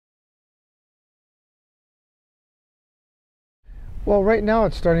Well, right now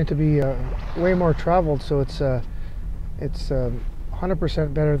it's starting to be way more traveled, so it's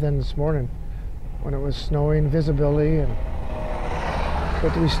 100% better than this morning when it was snowing, visibility,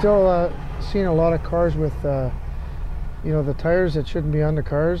 but we still seen a lot of cars with you know, the tires that shouldn't be on the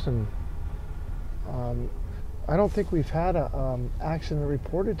cars, and I don't think we've had a accident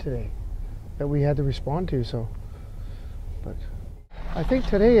reported today that we had to respond to. So, but I think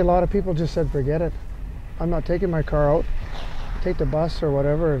today a lot of people just said, forget it, I'm not taking my car out, take the bus or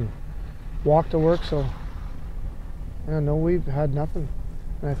whatever and walk to work. So yeah, no, we've had nothing,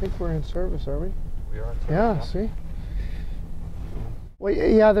 and I think we're in service, are we? We are in service. Yeah, see. Well,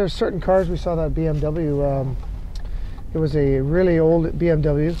 yeah, there's certain cars. We saw that BMW. It was a really old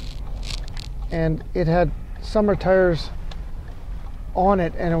BMW, and it had summer tires on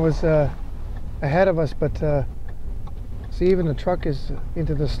it, and it was ahead of us. But see, even the truck is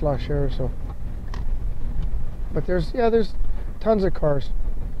into the slush here. So, but there's tons of cars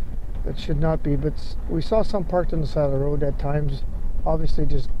that should not be. But we saw some parked on the side of the road at times, obviously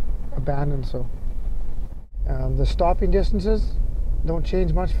just abandoned. So the stopping distances don't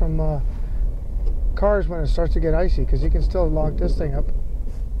change much from cars when it starts to get icy, because you can still lock this thing up.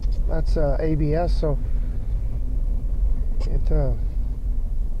 That's ABS, so it's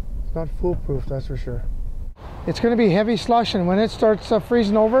not foolproof, that's for sure. It's going to be heavy slush, and when it starts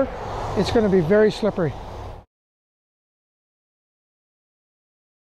freezing over, it's going to be very slippery.